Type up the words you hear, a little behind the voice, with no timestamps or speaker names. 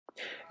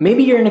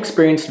Maybe you're an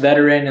experienced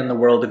veteran in the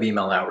world of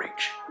email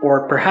outreach,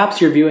 or perhaps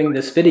you're viewing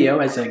this video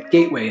as a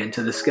gateway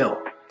into the skill.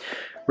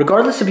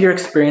 Regardless of your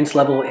experience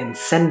level in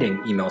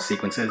sending email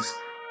sequences,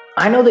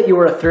 I know that you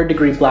are a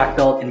third-degree black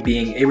belt in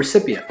being a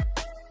recipient.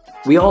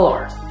 We all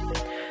are.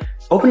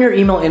 Open your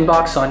email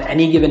inbox on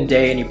any given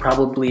day and you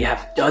probably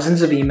have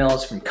dozens of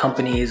emails from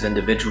companies,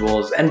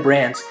 individuals, and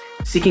brands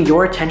seeking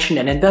your attention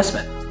and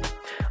investment.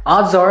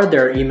 Odds are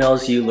there are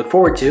emails you look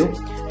forward to,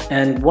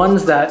 and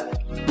ones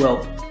that,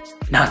 well,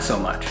 not so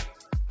much.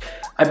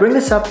 I bring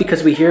this up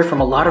because we hear from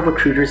a lot of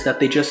recruiters that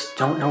they just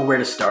don't know where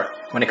to start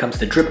when it comes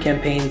to drip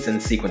campaigns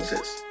and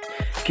sequences.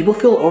 People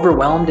feel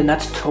overwhelmed, and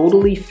that's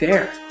totally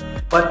fair.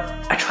 But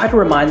I try to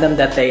remind them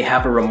that they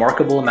have a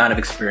remarkable amount of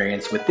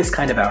experience with this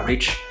kind of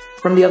outreach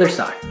from the other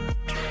side.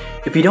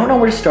 If you don't know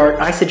where to start,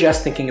 I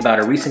suggest thinking about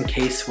a recent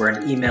case where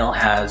an email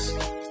has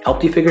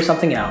helped you figure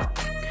something out,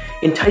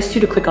 enticed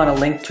you to click on a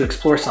link to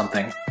explore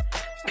something,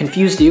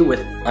 confused you with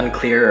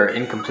unclear or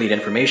incomplete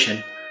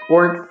information,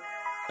 or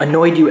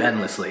annoyed you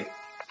endlessly.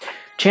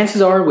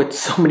 Chances are, with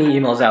so many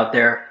emails out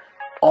there,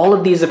 all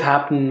of these have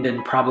happened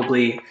in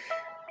probably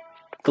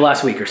the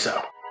last week or so.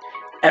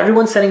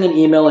 Everyone sending an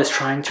email is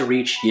trying to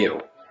reach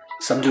you.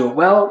 Some do it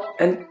well,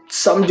 and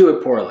some do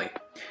it poorly.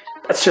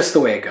 That's just the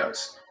way it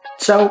goes.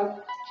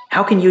 So,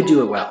 how can you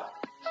do it well?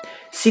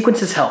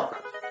 Sequences help.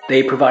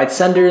 They provide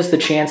senders the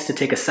chance to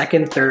take a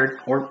second,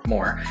 third, or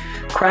more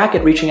crack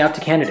at reaching out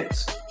to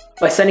candidates.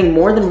 By sending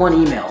more than one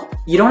email,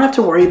 you don't have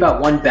to worry about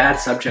one bad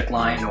subject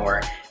line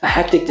or a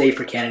hectic day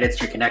for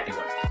candidates you're connecting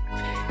with.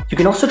 You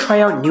can also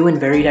try out new and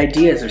varied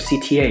ideas or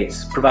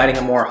CTAs, providing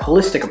a more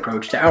holistic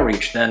approach to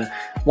outreach than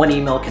one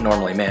email can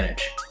normally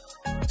manage.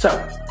 So,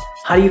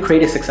 how do you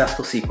create a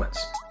successful sequence?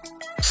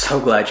 So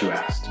glad you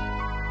asked.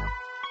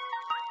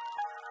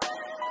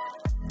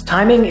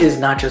 Timing is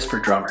not just for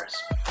drummers.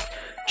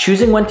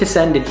 Choosing when to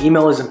send an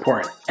email is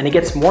important, and it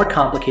gets more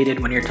complicated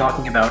when you're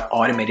talking about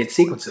automated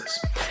sequences.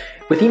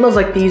 With emails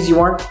like these, you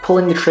aren't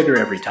pulling the trigger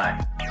every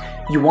time.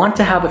 You want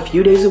to have a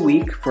few days a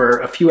week for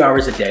a few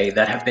hours a day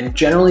that have been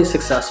generally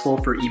successful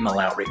for email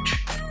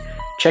outreach.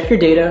 Check your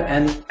data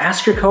and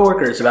ask your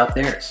coworkers about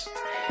theirs.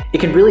 It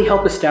can really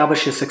help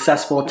establish a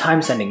successful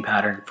time-sending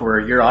pattern for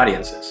your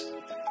audiences.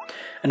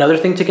 Another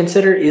thing to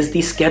consider is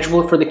the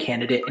schedule for the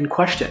candidate in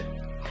question.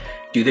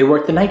 Do they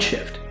work the night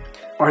shift?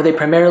 Are they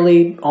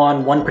primarily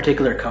on one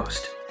particular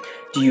coast?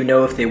 Do you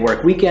know if they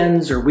work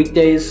weekends or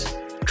weekdays?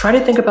 Try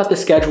to think about the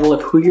schedule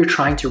of who you're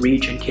trying to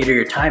reach and cater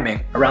your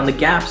timing around the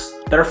gaps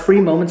that are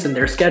free moments in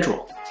their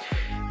schedule.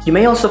 You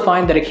may also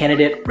find that a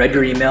candidate read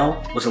your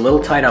email, was a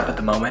little tied up at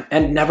the moment,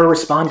 and never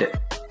responded.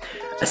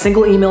 A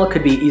single email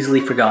could be easily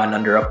forgotten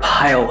under a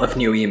pile of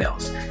new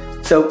emails,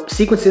 so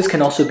sequences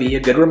can also be a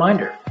good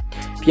reminder.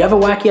 If you have a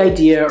wacky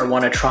idea or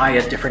want to try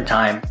a different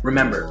time,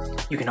 remember,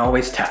 you can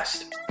always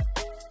test.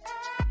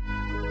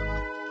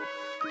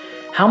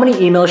 How many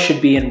emails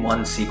should be in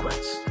one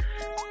sequence?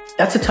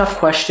 That's a tough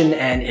question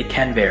and it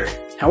can vary.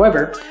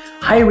 However,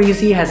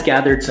 HireEasy has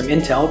gathered some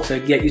intel to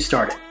get you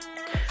started.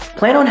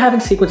 Plan on having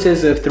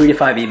sequences of 3 to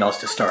 5 emails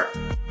to start.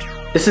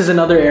 This is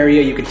another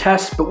area you can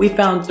test, but we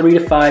found 3 to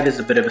 5 is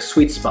a bit of a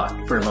sweet spot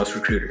for most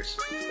recruiters.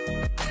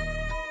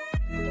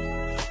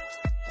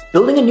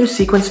 Building a new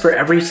sequence for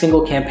every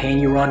single campaign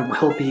you run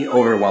will be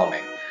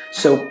overwhelming.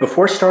 So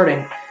before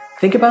starting,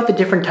 think about the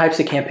different types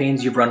of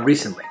campaigns you've run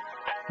recently.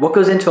 What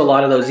goes into a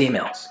lot of those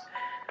emails?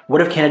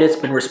 What have candidates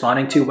been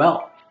responding to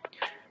well?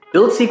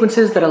 Build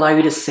sequences that allow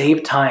you to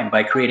save time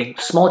by creating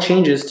small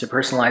changes to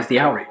personalize the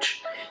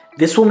outreach.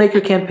 This will make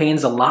your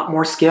campaigns a lot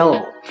more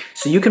scalable,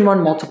 so you can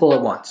run multiple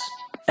at once.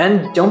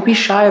 And don't be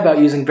shy about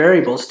using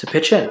variables to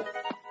pitch in.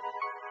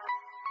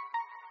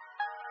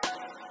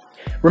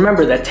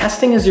 Remember that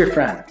testing is your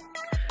friend.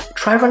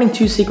 Try running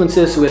 2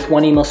 sequences with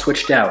 1 email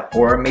switched out,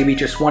 or maybe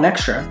just 1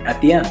 extra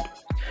at the end.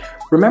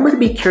 Remember to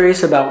be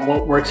curious about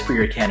what works for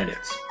your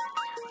candidates.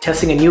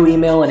 Testing a new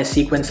email in a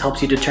sequence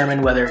helps you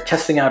determine whether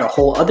testing out a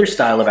whole other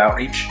style of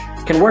outreach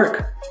can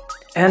work.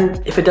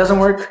 And if it doesn't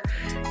work,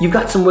 you've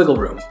got some wiggle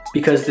room,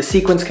 because the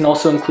sequence can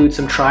also include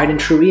some tried and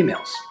true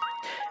emails.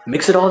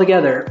 Mix it all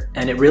together,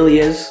 and it really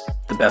is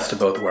the best of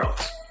both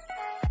worlds.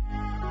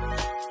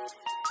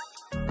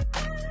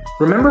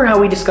 Remember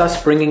how we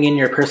discussed bringing in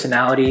your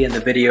personality in the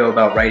video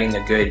about writing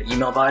a good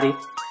email body?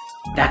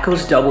 That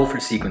goes double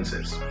for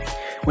sequences.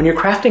 When you're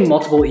crafting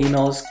multiple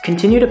emails,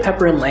 continue to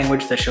pepper in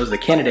language that shows the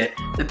candidate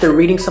that they're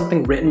reading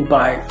something written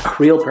by a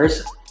real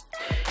person.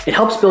 It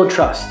helps build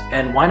trust,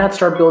 and why not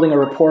start building a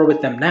rapport with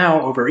them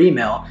now over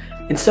email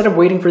instead of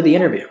waiting for the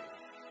interview?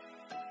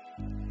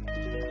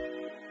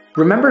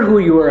 Remember who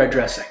you are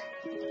addressing.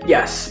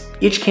 Yes,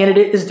 each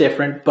candidate is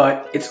different,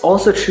 but it's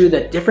also true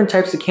that different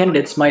types of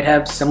candidates might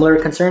have similar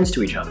concerns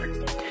to each other.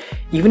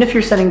 Even if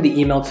you're sending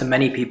the email to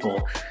many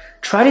people,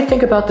 try to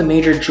think about the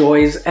major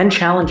joys and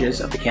challenges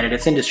of the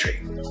candidate's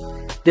industry.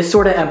 This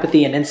sort of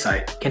empathy and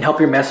insight can help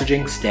your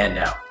messaging stand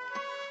out.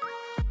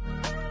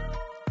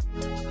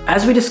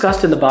 As we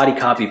discussed in the body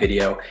copy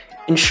video,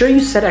 ensure you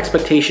set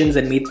expectations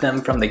and meet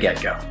them from the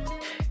get-go.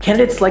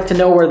 Candidates like to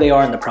know where they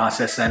are in the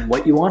process and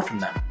what you want from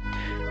them.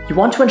 You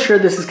want to ensure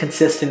this is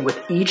consistent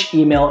with each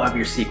email of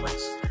your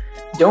sequence.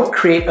 Don't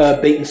create a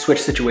bait and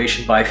switch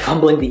situation by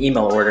fumbling the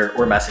email order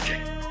or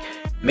messaging.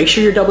 Make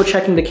sure you're double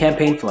checking the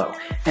campaign flow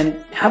and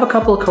have a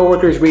couple of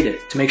coworkers read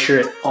it to make sure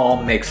it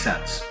all makes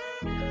sense.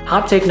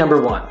 Hot take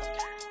number 1.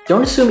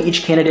 Don't assume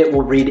each candidate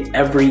will read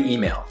every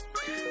email.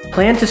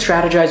 Plan to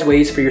strategize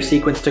ways for your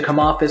sequence to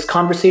come off as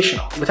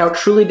conversational without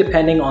truly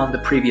depending on the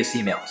previous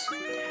emails.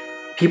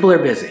 People are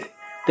busy.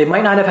 They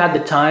might not have had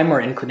the time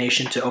or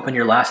inclination to open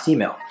your last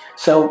email,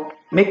 so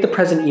make the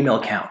present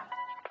email count.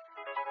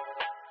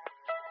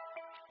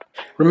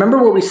 Remember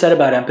what we said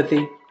about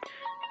empathy?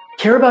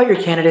 Care about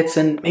your candidates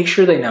and make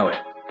sure they know it.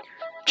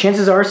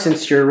 Chances are,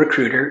 since you're a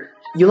recruiter,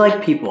 you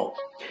like people.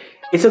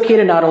 It's okay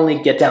to not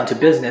only get down to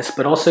business,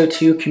 but also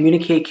to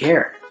communicate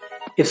care.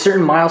 If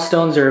certain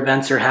milestones or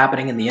events are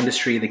happening in the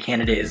industry the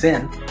candidate is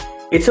in,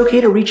 it's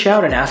okay to reach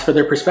out and ask for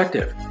their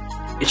perspective.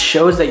 It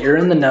shows that you're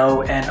in the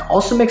know and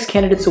also makes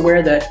candidates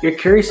aware that you're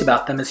curious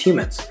about them as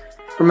humans.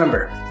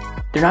 Remember,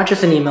 they're not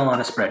just an email on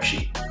a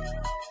spreadsheet.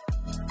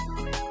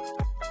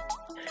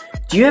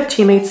 Do you have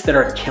teammates that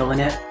are killing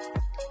it?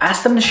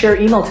 Ask them to share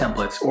email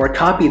templates or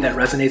copy that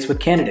resonates with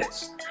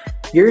candidates.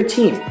 You're a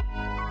team.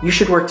 You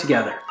should work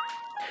together.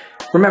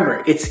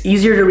 Remember, it's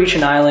easier to reach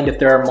an island if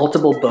there are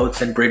multiple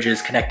boats and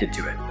bridges connected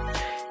to it.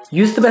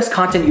 Use the best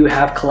content you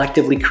have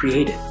collectively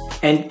created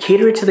and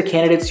cater it to the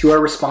candidates you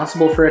are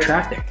responsible for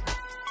attracting.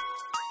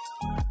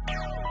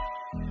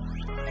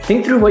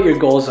 Think through what your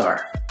goals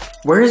are.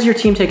 Where is your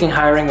team taking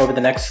hiring over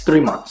the next 3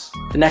 months,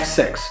 the next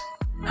 6?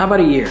 How about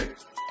a year?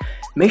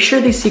 Make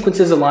sure these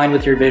sequences align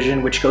with your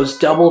vision, which goes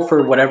double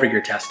for whatever you're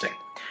testing.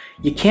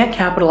 You can't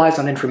capitalize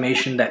on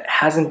information that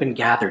hasn't been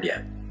gathered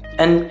yet.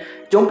 And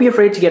don't be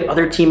afraid to get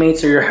other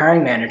teammates or your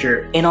hiring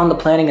manager in on the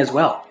planning as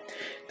well.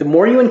 The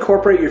more you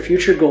incorporate your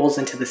future goals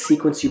into the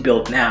sequence you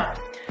build now,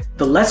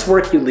 the less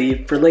work you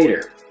leave for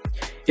later.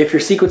 If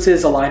your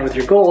sequences align with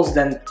your goals,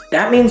 then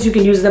that means you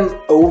can use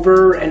them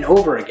over and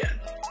over again.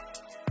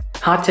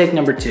 Hot take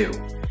number 2.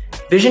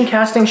 Vision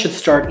casting should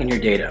start in your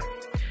data.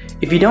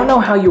 If you don't know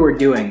how you are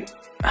doing,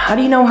 how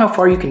do you know how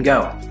far you can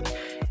go?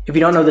 If you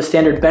don't know the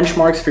standard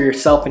benchmarks for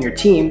yourself and your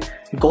team,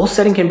 goal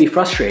setting can be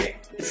frustrating.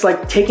 It's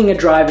like taking a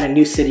drive in a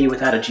new city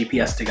without a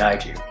GPS to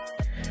guide you.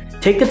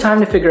 Take the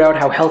time to figure out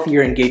how healthy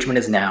your engagement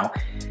is now.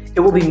 It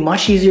will be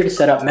much easier to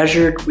set up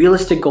measured,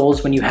 realistic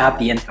goals when you have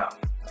the info.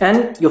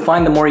 And you'll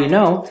find the more you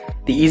know,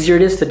 the easier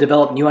it is to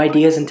develop new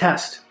ideas and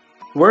test.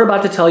 We're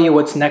about to tell you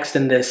what's next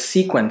in this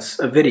sequence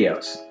of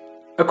videos.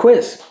 A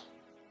quiz.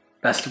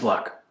 Best of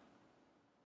luck.